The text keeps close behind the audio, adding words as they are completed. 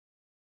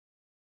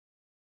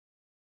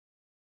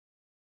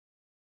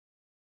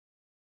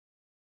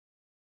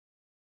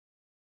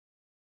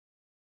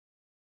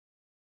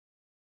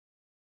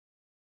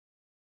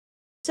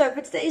So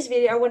for today's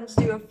video, I wanted to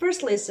do a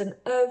first listen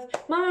of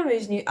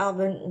Mamamoo's new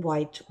album,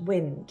 White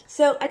Wind.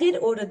 So I did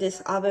order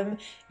this album.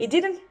 It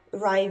didn't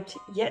arrive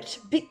yet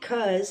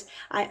because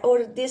I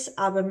ordered this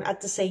album at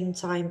the same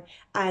time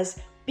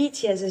as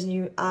BTS's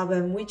new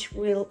album, which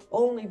will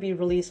only be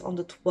released on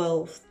the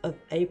 12th of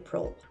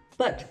April.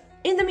 But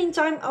in the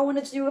meantime, I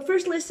wanted to do a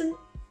first listen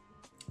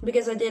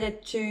because I did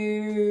it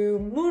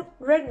to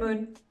Red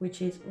Moon,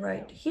 which is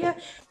right here,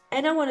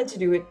 and I wanted to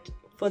do it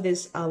for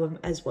this album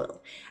as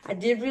well. I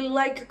did really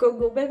like Go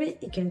Go Baby.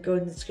 You can go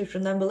in the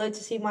description down below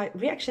to see my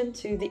reaction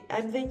to the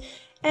MV,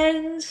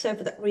 and so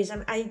for that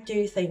reason I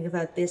do think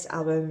that this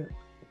album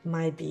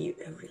might be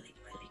a really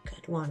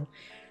good one.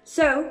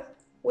 So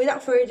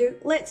without further ado,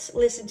 let's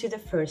listen to the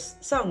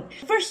first song.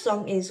 The first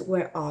song is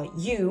Where Are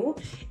You,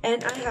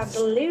 and I have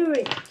the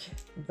lyric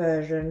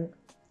version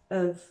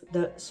of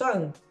the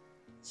song,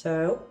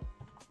 so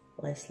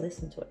let's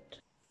listen to it.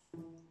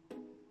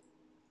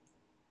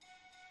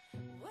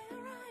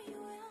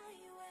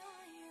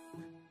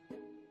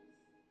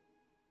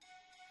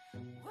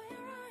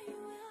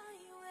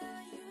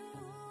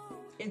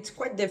 It's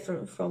quite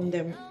different from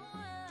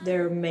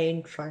their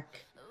main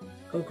track,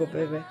 Go Go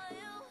Baby.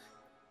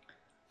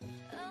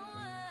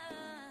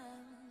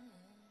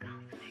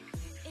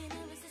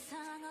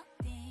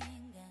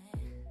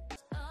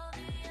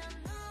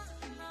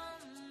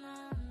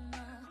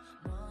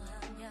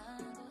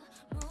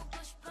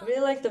 I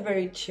really like the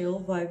very chill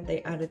vibe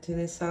they added to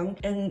this song,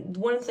 and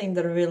one thing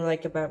that I really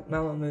like about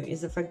Mamamoo is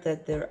the fact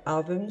that their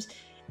albums,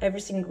 every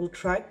single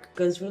track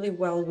goes really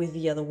well with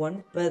the other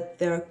one, but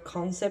their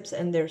concepts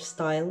and their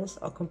styles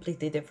are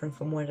completely different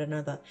from one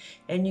another,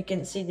 and you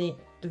can see the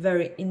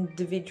very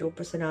individual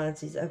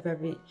personalities of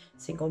every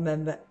single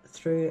member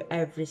through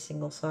every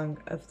single song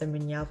of the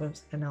mini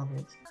albums and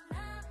albums.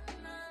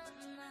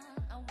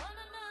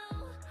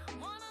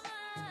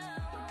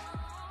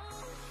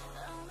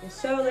 It's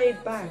so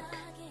laid back.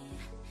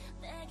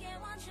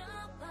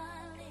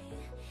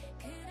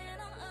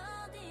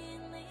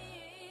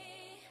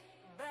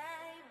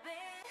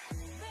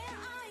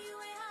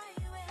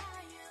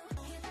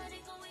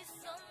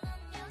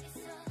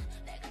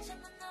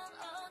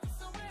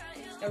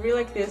 I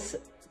really like this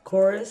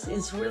chorus.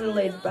 It's really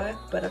laid back,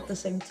 but at the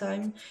same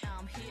time,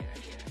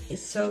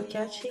 it's so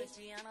catchy.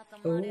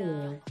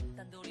 Ooh.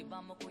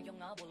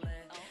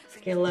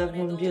 I love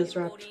Moonbyul's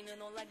rap.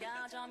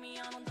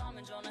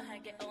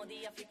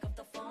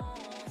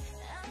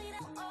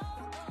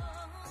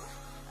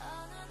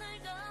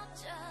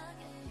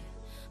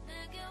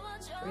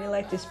 I really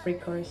like this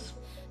pre-chorus.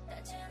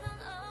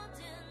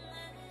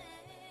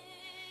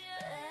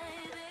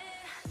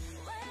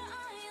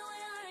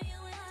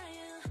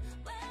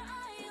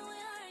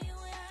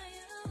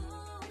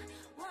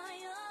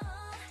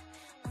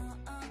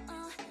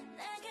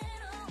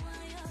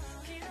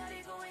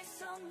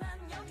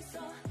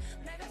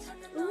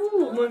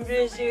 Ooh,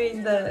 Moonbyul is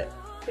doing the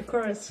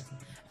chorus.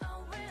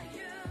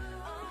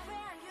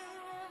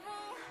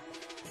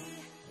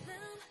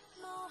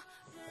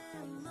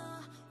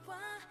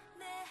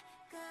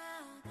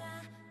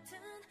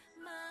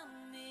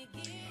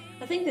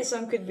 I think this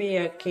song could be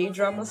a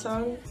K-drama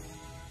song.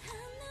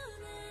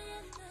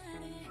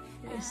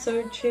 It's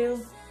so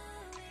chill.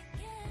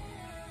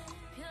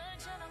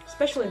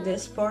 Especially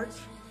this part.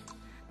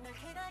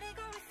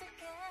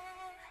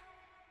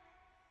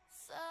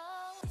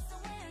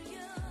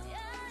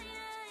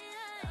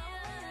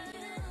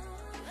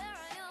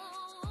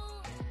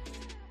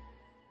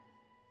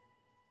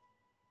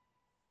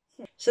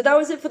 So that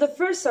was it for the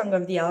first song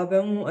of the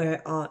album,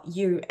 Where Are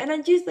You? And I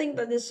do think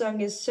that this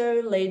song is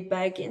so laid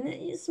back and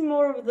it's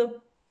more of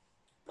the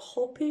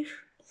popish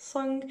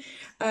song.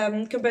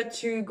 Compared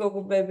to Go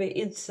Go Baby,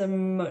 it's a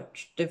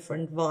much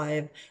different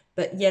vibe.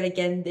 But yet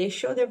again, they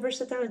show their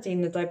versatility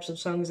in the types of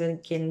songs that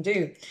it can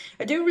do.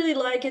 I do really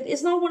like it.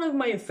 It's not one of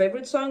my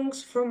favorite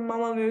songs from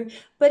Mamamoo,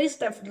 but it's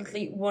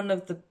definitely one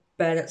of the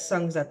better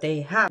songs that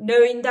they have.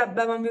 Knowing that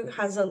Mamamoo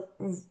has an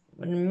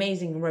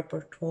amazing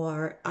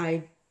repertoire,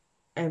 I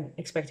am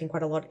expecting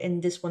quite a lot,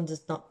 and this one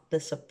does not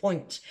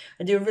disappoint.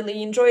 I do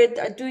really enjoy it.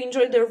 I do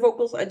enjoy their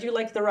vocals. I do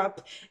like the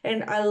rap,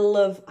 and I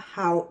love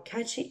how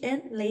catchy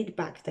and laid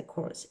back the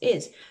chorus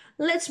is.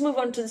 Let's move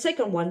on to the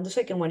second one. The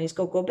second one is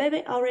Go Go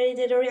Baby. I already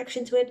did a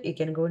reaction to it. You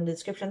can go in the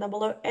description down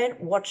below and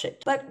watch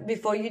it. But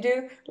before you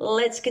do,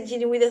 let's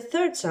continue with the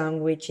third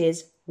song, which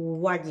is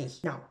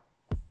Wagi. Now.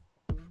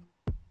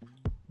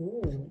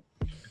 Ooh.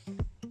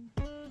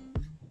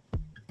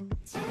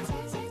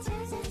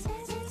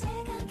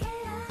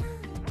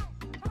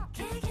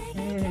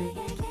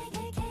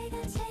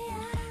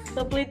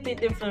 Completely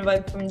different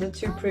vibe from the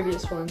two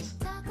previous ones.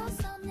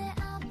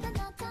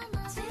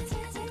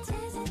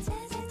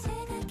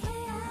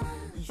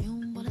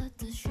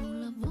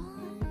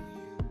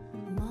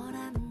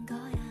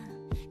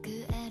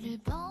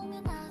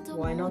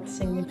 Why not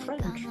sing in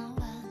French?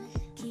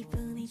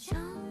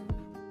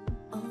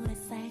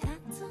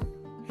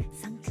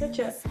 Such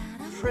a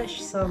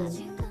fresh song.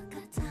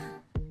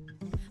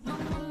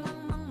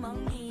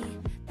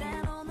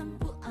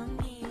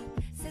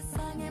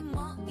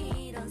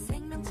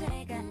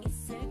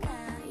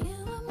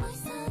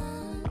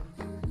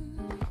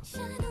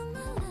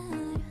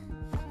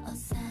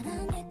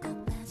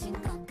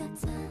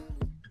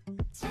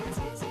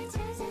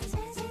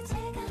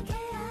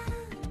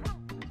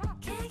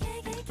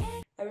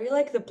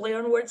 really like the play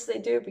on words they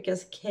do,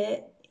 because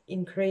ke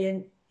in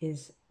Korean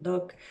is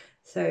dog.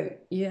 So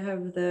you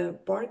have the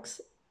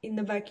barks in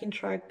the backing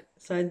track.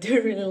 So I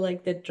do really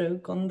like the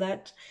joke on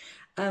that.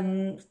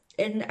 And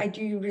I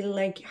do really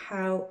like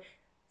how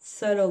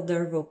subtle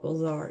their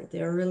vocals are.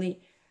 They are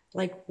really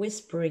like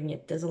whispering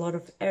it. There's a lot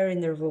of air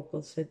in their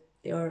vocals, so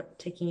they are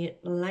taking it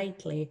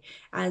lightly,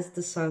 as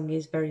the song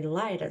is very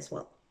light as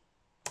well.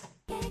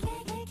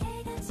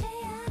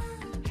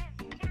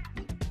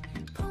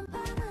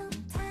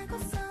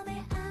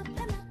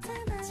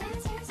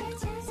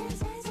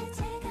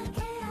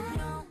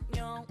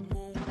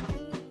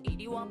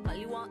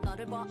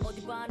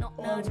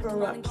 All her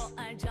raps.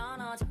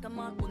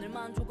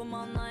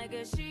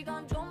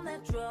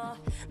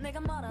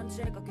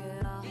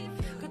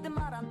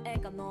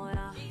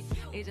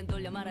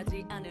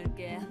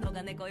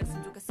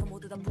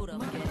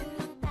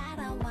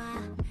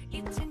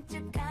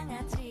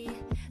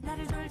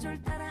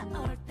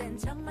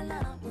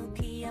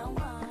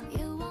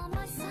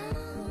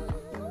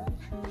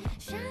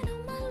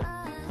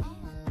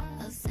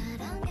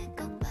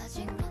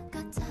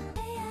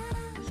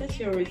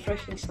 Such a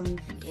refreshing song.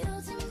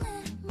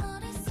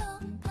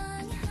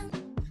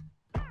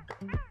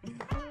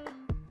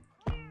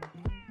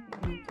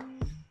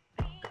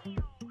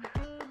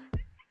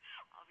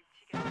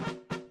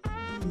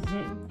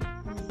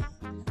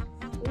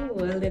 Ooh,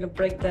 a little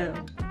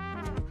breakdown.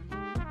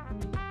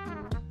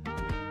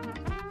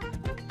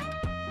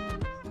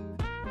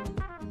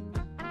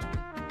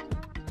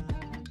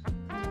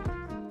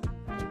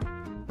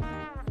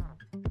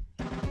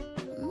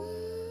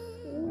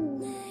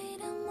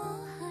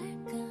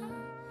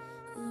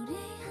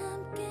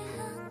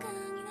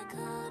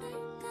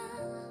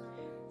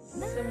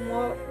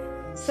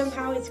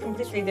 Somehow it's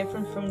completely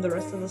different from the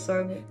rest of the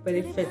song, but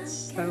it fits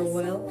so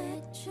well.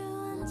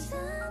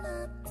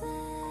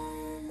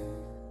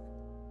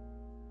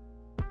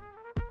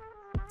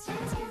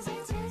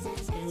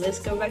 Let's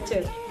go back to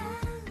it.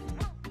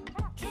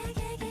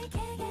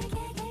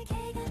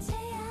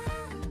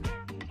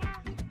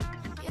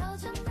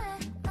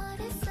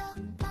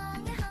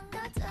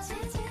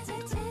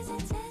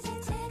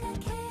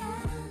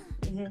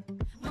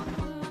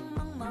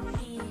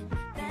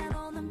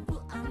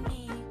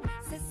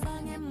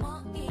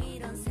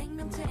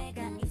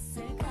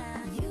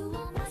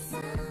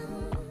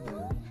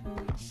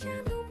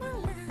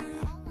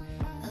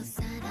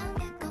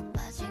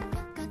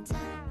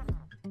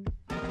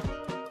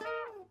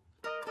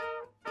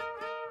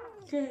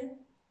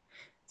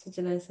 Such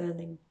a nice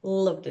ending.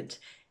 Loved it.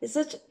 It's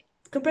such,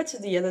 compared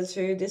to the other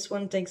two, this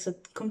one takes a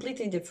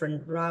completely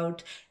different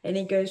route, and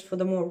it goes for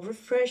the more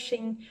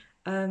refreshing,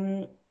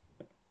 doesn't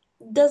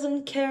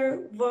care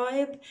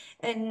vibe,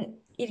 and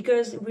it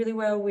goes really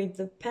well with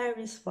the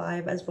Paris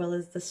vibe as well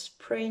as the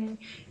spring.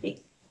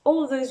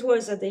 All of those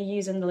words that they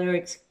use in the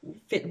lyrics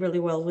fit really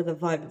well with the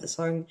vibe of the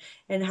song,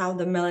 and how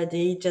the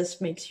melody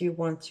just makes you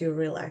want to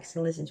relax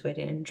and listen to it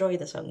and enjoy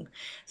the song.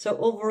 So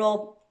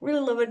overall, really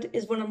love it.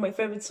 It's one of my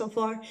favorites so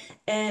far.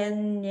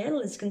 And yeah,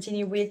 let's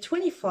continue with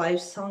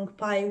 25, song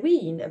by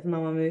Ween of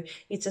Mamamoo.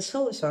 It's a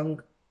solo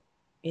song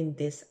in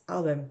this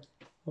album.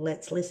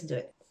 Let's listen to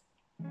it.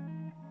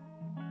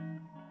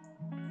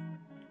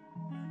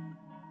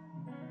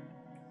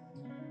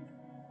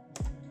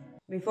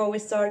 Before we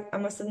start, I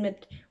must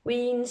admit,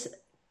 Ween's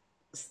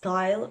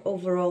style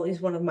overall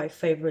is one of my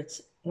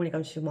favorites when it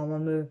comes to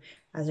Mamamoo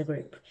as a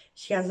group.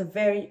 She has a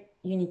very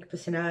unique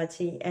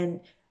personality,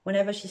 and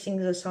whenever she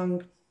sings a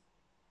song,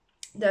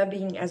 that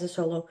being as a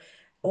solo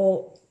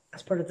or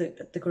as part of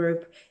the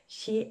group,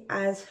 she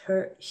adds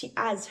her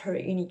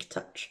unique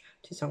touch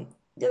to song.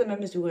 The other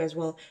members do as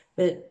well,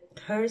 but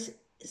hers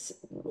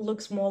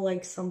looks more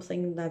like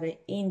something that an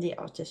indie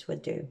artist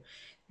would do,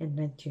 and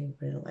I do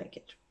really like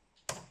it.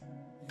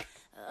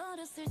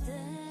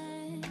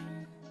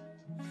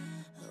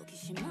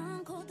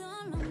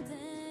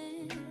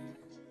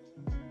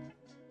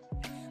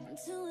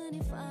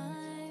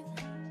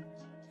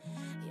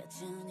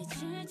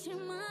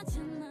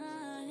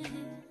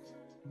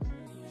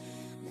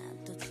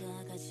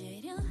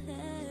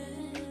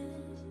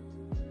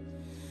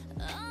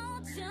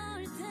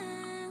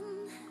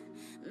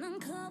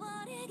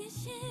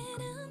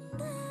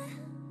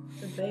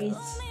 The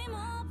bass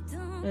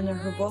and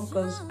her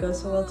vocals go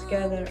so well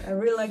together. I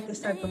really like this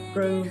type of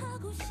groove.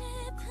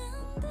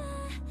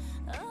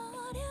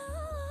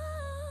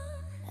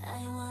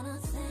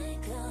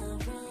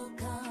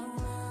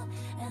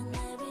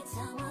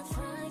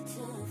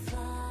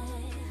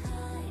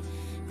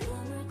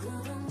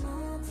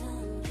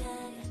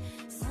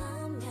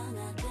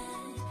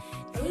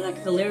 I really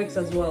like the lyrics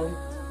as well.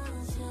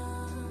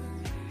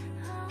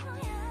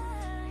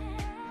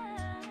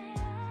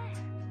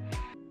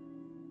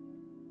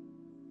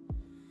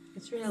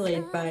 It's really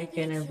laid back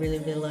and I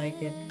really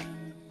like it.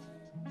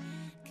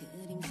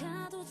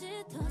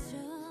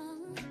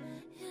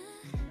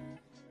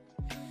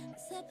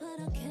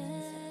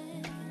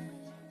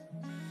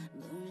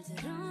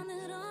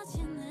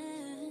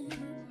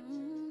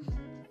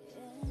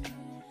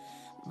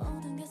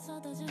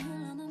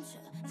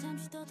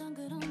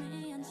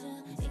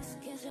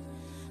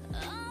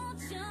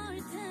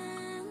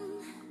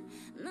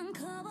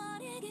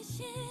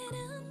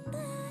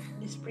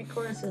 This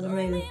pre-chorus is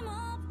amazing.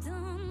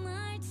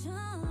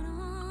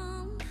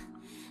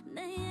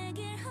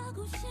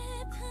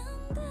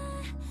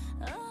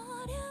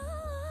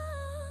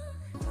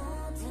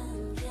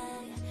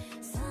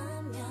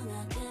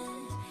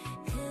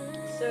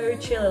 So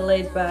chill and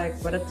laid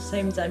back, but at the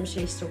same time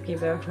she's talking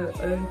about her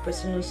own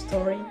personal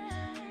story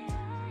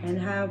and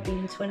how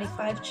being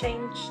 25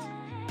 changed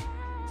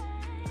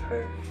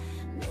her.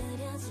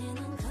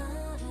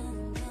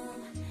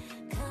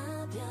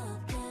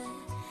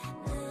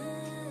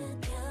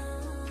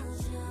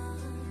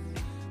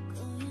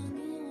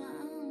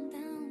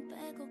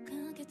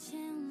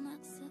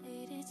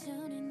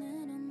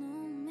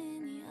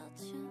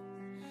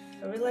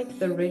 I really like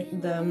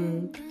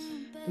the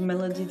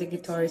melody the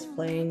guitar is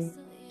playing,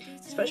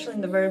 especially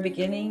in the very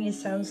beginning. It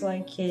sounds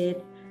like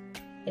it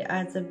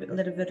adds a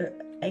little bit of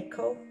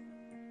echo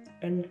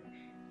and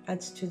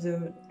adds to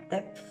the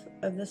depth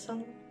of the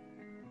song.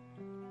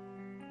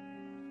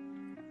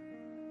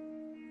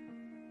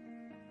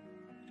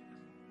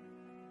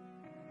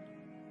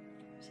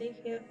 See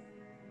here?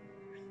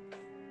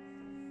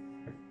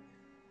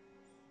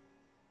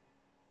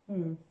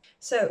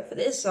 So for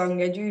this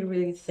song, I do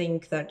really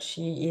think that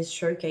she is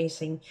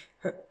showcasing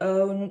her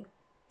own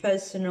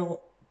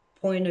personal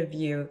point of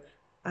view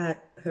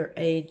at her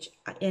age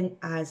and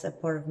as a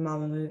part of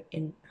Mamamoo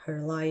in her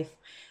life.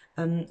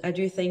 I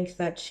do think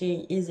that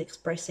she is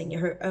expressing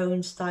her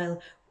own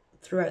style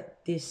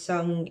throughout this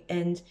song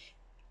and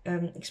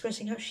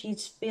expressing how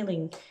she's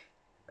feeling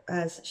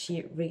as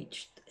she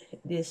reached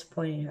this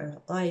point in her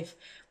life.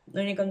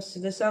 When it comes to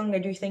the song, I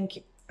do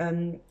think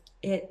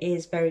it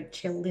is very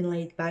chilled and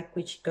laid back,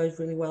 which goes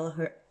really well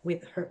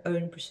with her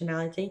own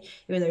personality,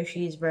 even though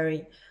she is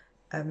very,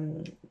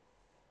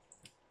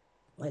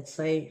 let's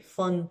say,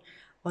 fun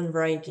on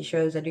variety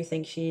shows. I do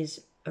think she's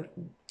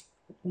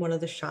one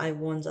of the shy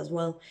ones as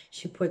well.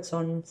 She puts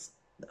on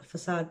a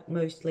facade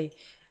mostly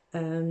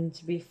to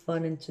be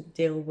fun and to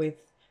deal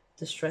with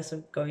the stress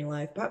of going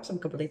live. Perhaps I'm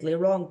completely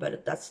wrong,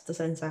 but that's the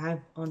sense I have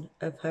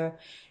of her.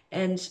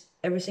 And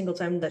every single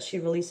time that she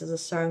releases a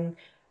song,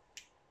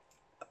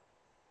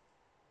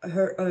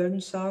 her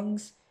own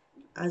songs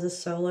as a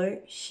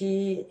solo,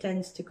 she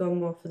tends to go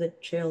more for the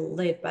chill,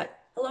 laid back,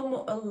 a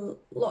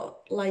lot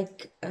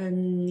like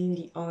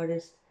the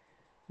artist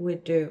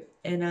would do,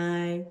 and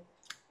I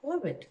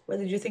love it. What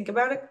did you think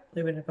about it?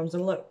 Leave it in the comments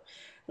below.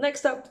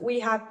 Next up, we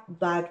have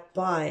Bad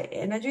Bye,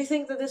 and I do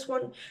think that this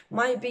one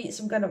might be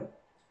some kind of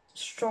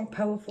strong,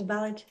 powerful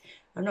ballad.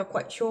 I'm not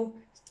quite sure,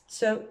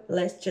 so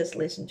let's just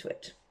listen to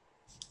it.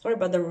 Sorry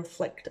about the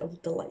reflect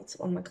of the lights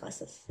on my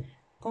glasses.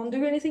 Can't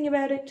do anything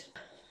about it.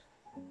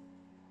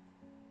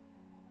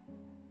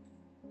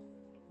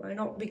 Might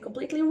not be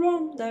completely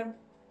wrong there.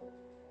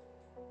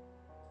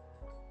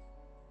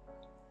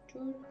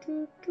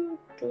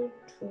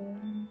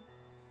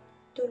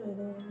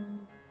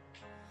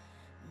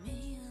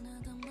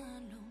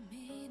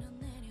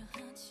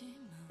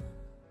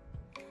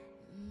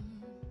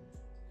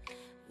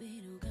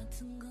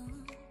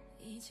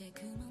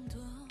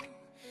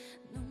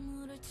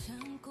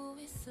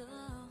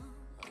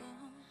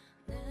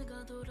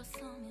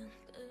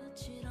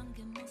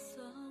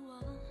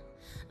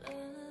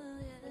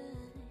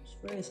 It's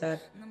really sad.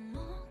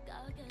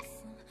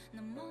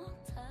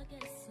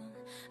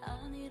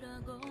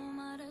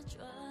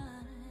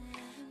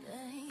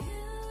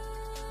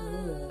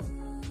 Ooh.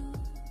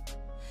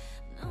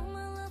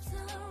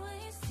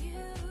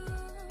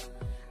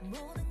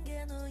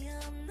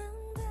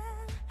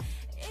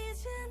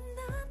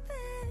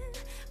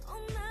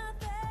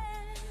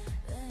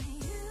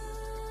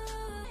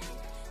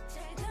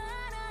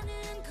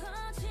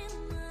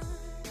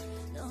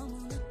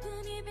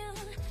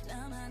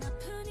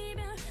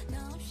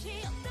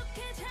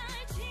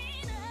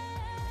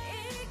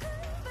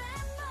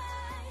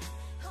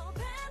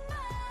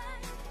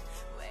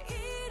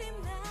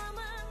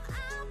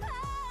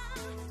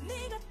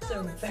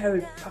 It's a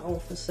very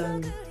powerful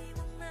song.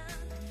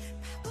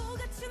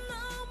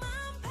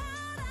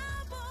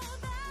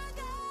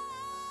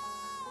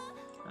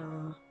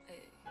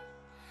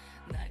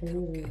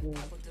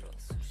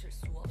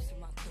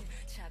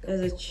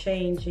 There's a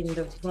change in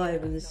the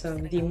vibe of the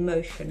song, the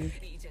emotion.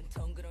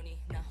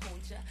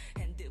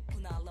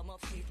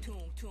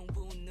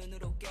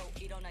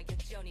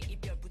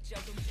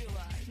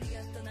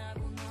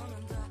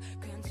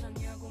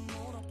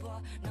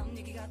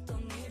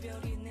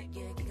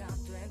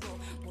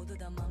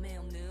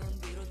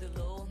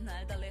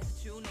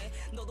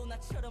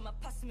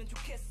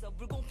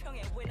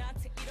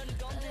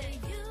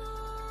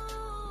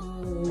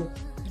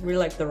 We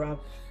like the rap.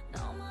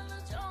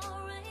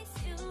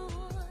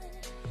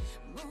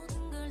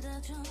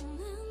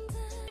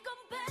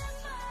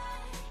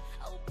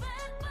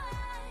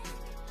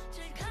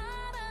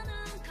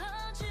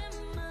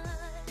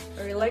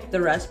 I really like the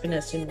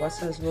raspiness in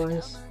Wasa's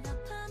voice.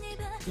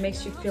 It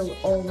makes you feel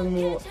all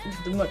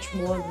much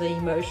more of the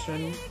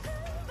emotion.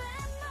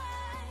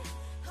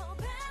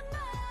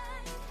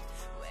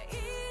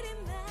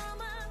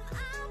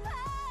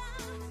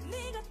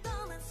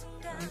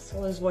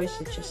 Solo's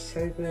voice is just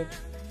so good.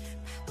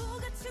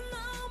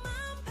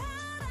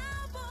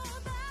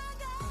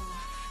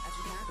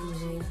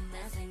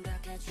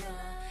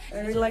 I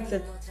really like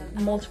the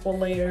multiple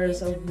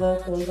layers of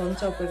vocals on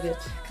top of it.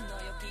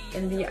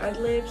 And the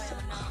ad-libs.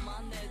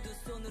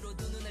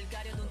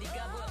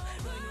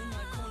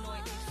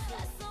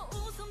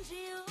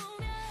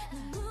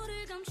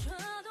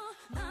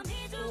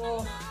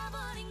 Oh,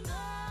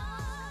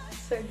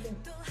 so good.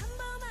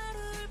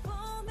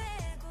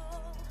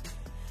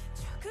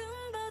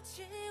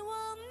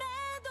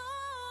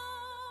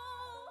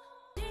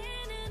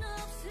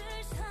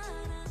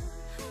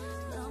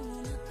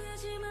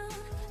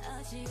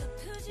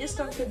 This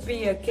song could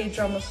be a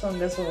K-drama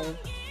song as well.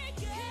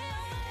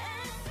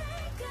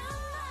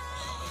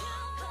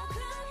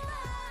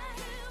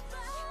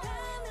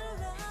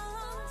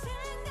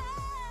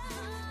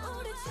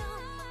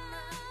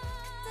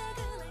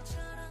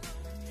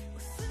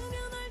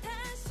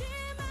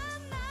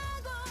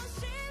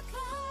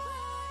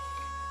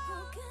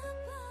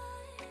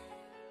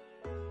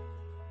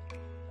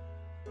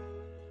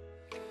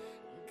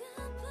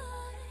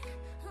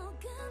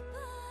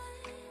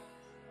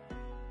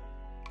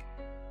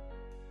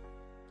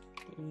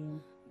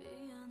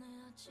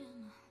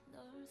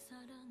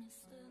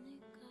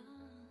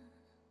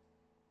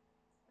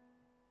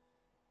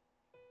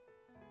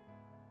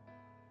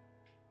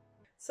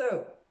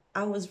 So,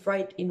 I was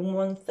right in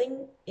one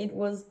thing. It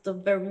was the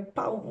very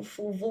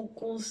powerful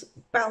vocals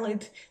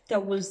ballad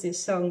that was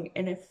this song,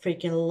 and I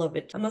freaking love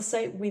it. I must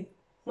say with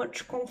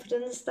much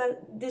confidence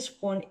that this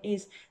one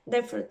is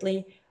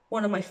definitely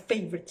one of my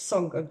favorite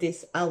songs of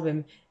this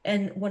album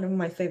and one of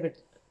my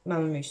favorite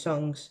Mamamoo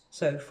songs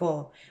so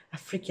far. I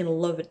freaking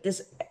love it.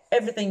 There's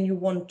everything you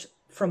want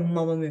from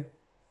Mamamoo.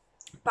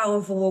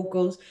 Powerful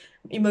vocals,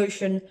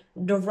 emotion,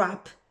 the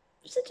rap,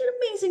 such an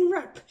amazing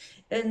rap,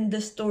 and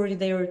the story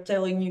they were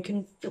telling, you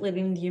can feel it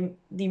in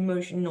the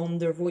emotion on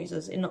their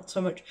voices, and not so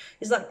much,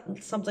 it's not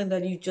something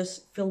that you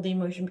just feel the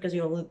emotion because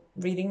you're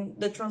reading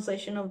the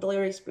translation of the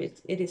lyrics,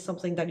 but it is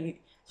something that you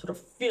sort of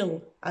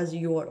feel as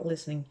you are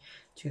listening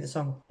to the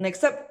song.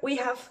 Next up we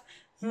have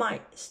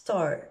My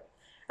Star.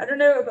 I don't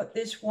know about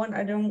this one,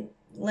 I don't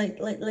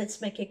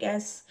let's make a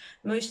guess.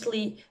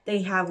 Mostly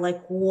they have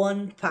like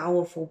one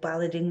powerful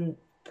ballad in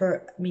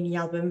per mini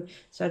album,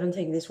 so I don't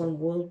think this one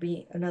will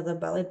be another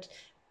ballad,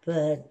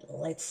 but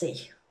let's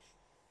see.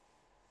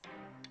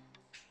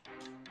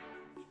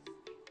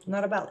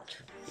 Not a ballad.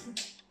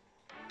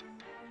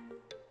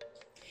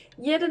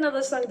 Yet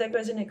another song that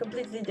goes in a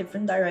completely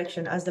different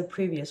direction as the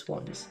previous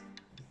ones.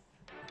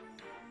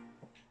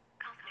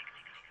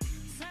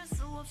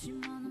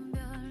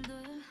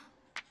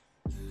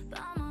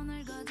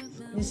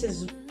 This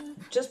is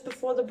just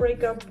before the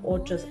breakup or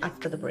just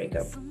after the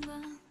breakup,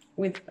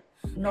 with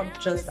not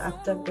just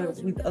after, but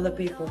with other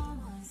people.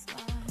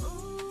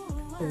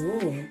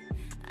 Ooh.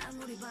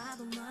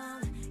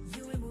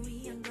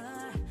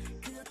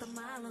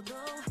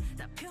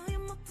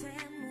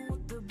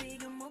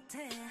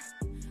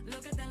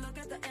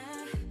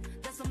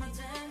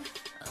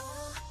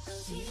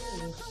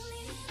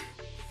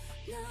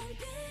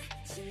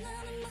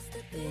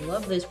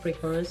 Love this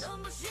pre-chorus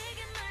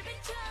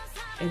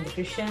and the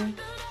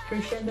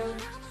crescendo.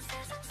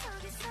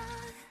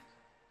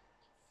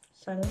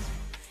 Silence.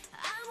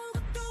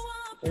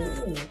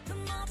 Ooh.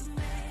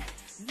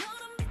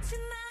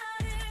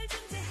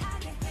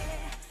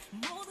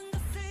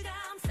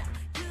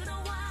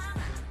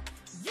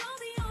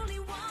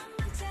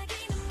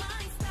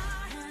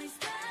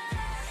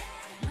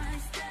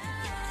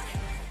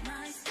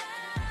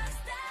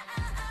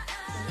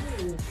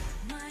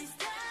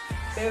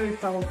 Very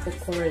powerful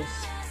chorus.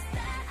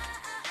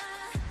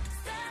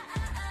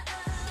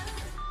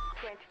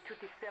 22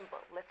 December,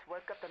 let's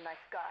work up the night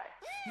sky.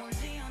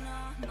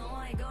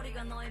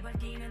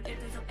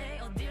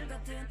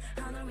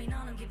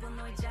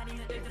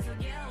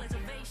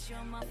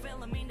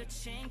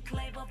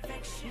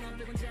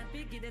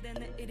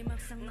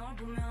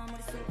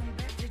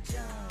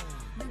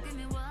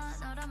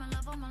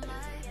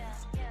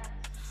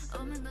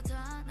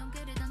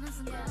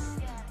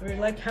 I really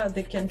like how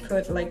they can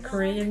put like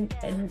Korean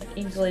and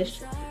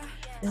English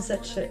in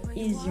such an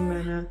easy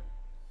manner.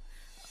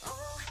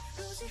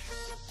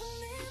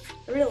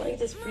 I really like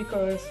this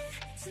pre-chorus.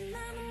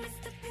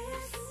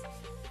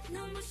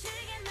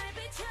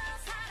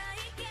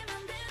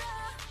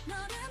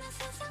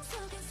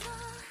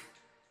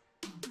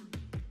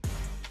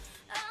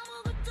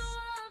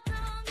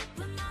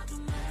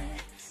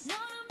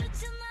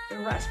 The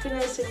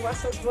raspiness in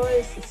Wasa's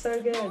voice is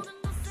so good.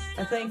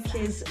 I think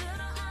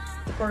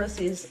the chorus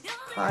is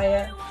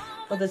higher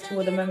for the two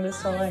of the members,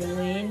 Sola and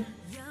Lean.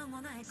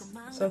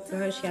 So for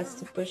her she has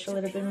to push a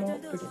little bit more,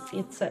 but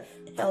it's a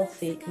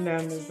healthy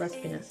amount of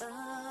raspiness.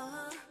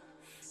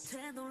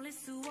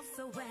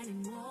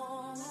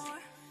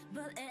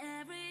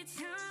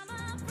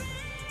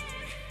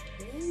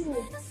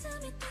 Ooh.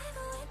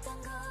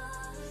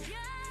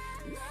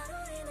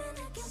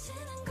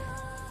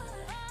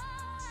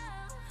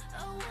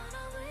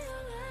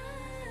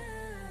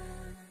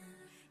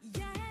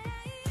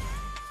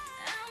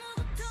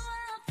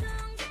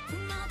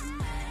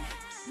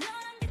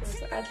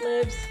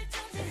 ad-libs.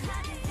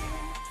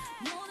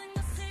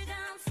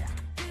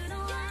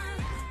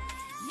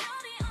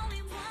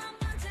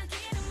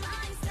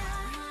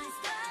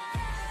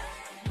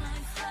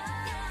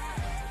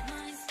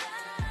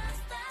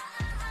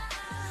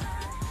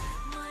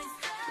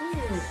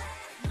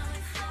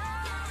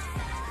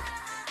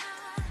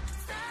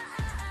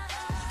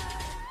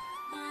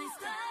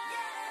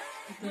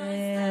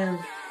 Damn.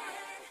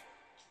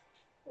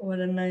 What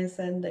a nice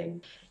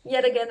ending.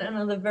 Yet again,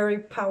 another very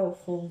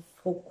powerful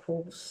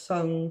vocal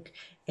song,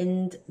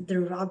 and the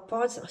rap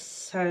parts are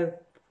so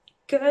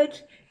good.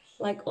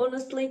 Like,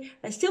 honestly,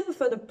 I still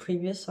prefer the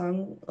previous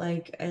song.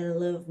 Like, I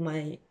love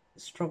my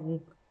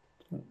strong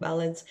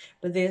ballads,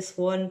 but this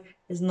one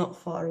is not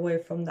far away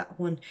from that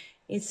one.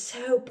 It's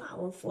so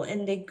powerful,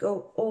 and they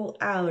go all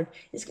out.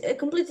 It's a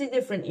completely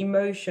different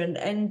emotion,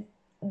 and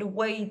the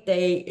way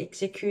they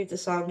execute the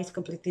song is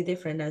completely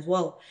different as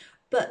well.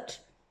 But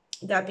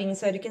that being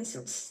said, you can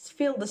still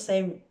feel the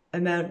same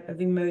amount of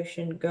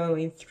emotion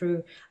going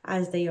through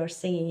as they are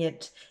singing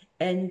it,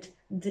 and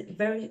the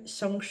very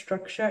song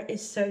structure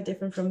is so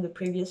different from the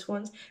previous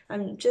ones.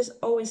 I'm just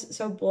always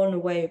so blown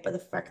away by the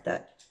fact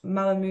that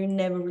Mamamoo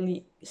never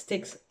really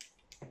sticks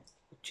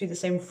to the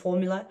same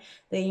formula.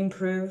 They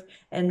improve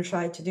and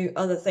try to do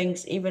other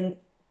things, even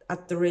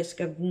at the risk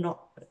of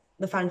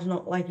the fans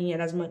not liking it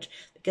as much,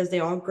 because they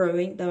are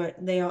growing,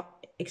 they are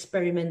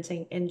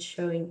experimenting and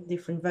showing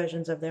different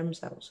versions of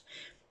themselves.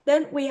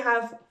 Then we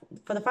have,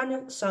 for the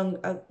final song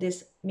of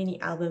this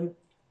mini album,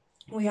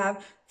 we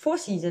have Four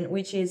Season,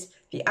 which is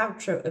the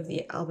outro of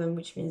the album,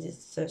 which means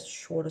it's a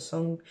shorter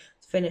song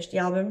to finish the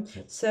album.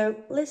 So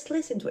let's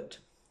listen to it.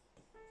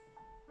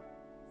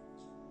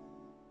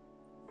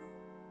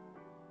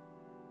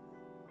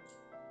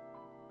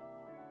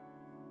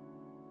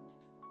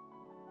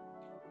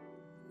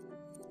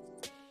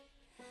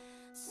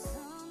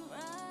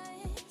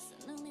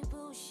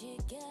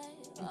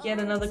 Yet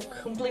another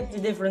completely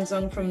different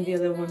song from the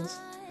other ones.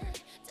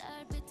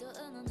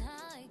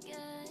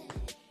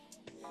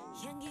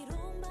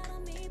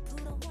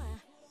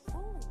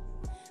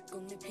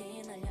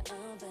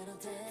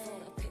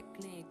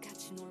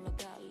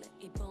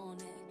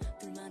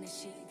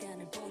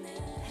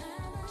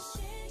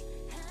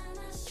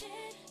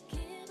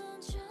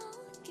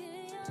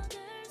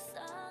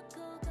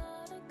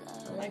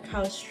 I like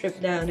how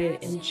stripped down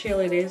and chill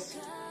it is.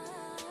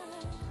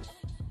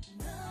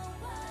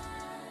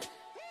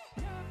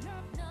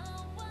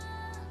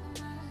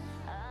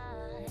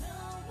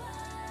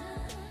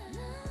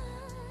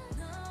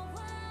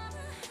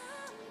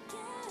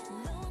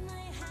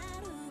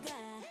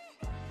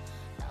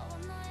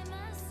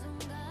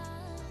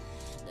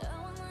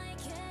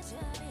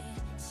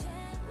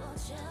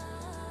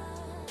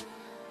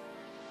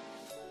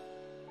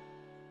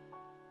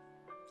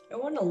 I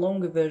want a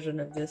longer version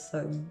of this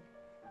song.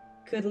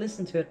 Could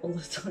listen to it all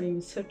the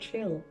time, so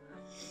chill.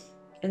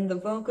 And the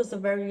vocals, the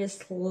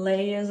various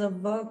layers of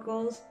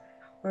vocals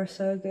are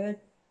so good.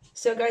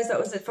 So guys, that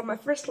was it for my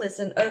first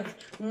listen of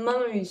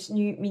Mamamoo's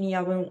new mini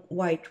album,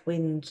 White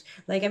Wind.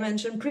 Like I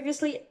mentioned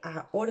previously,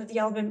 I ordered the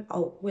album. I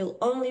will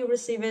only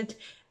receive it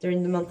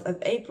during the month of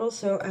April,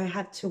 so I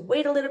had to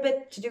wait a little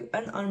bit to do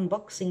an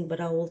unboxing, but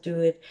I will do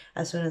it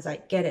as soon as I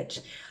get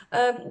it.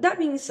 That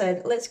being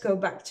said, let's go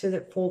back to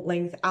the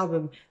full-length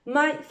album.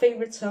 My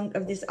favorite song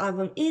of this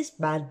album is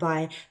Bad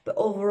Bye, but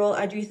overall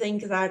I do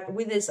think that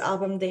with this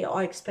album they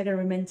are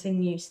experimenting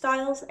new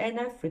styles, and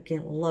I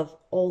freaking love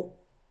all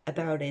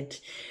about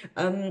it.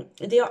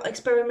 They are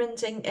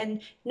experimenting,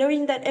 and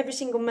knowing that every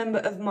single member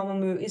of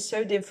Mamamoo is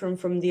so different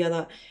from the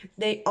other,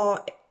 they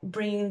are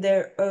bringing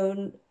their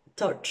own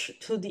touch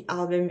to the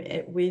album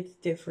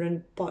with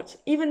different parts,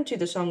 even to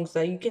the songs,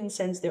 that you can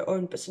sense their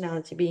own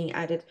personality being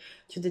added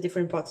to the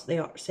different parts they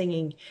are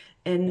singing.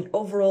 And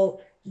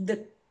overall,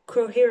 the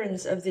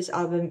coherence of this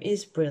album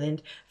is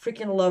brilliant.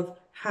 Freaking love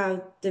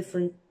how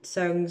different the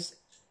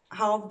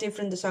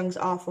songs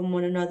are from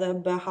one another,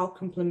 but how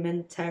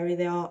complementary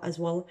they are as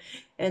well.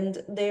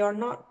 And they are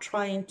not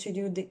trying to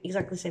do the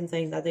exactly same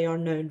thing that they are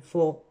known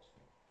for,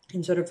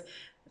 and sort of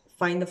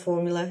find the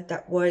formula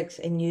that works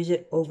and use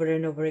it over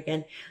and over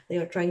again. They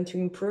are trying to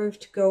improve,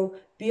 to go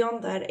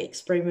beyond that,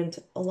 experiment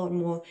a lot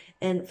more,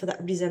 and for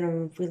that reason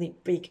I'm a really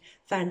big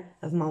fan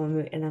of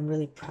Mamamoo, and I'm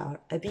really proud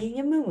of being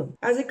a Moo.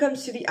 As it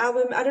comes to the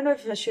album, I don't know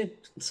if I should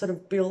sort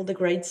of build a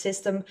grade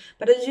system,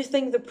 but I just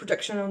think the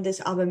production on this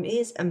album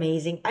is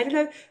amazing. I don't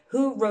know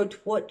who wrote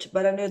what,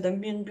 but I know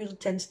that Myunbil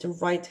tends to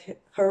write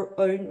her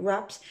own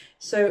raps,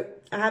 so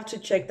I have to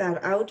check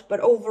that out. But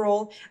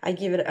overall, I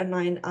give it a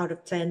 9 out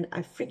of 10.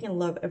 I freaking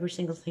love every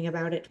single thing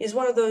about it. It's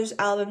one of those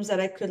albums that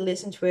I could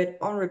listen to it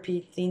on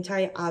repeat the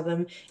entire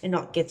album and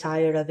not get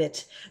tired of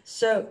it.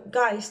 So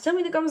guys, tell me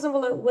in the comments down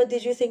below, what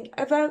did you think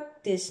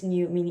about this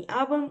new mini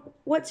album?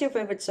 What's your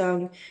favorite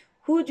song?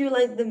 Who do you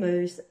like the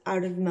most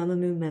out of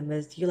Mamamoo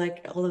members? Do you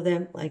like all of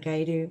them like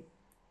I do?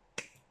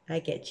 I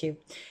get you.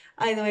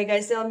 Either way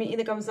guys, tell me in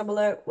the comments down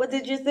below, what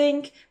did you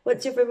think?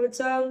 What's your favorite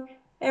song?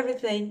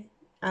 Everything.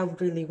 I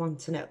would really want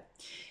to know.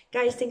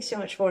 Guys, thanks so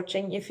much for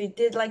watching. If you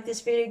did like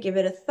this video, give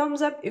it a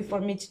thumbs up. If you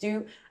want me to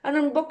do an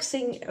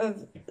unboxing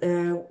of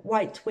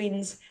White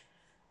Twins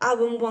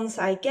album once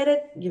I get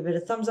it, give it a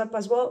thumbs up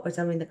as well, or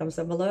tell me in the comments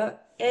down below.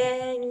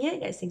 And yeah,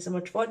 guys, thanks so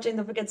much for watching.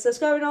 Don't forget to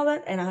subscribe and all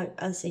that, and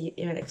I'll see you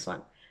in the next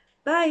one.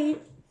 Bye!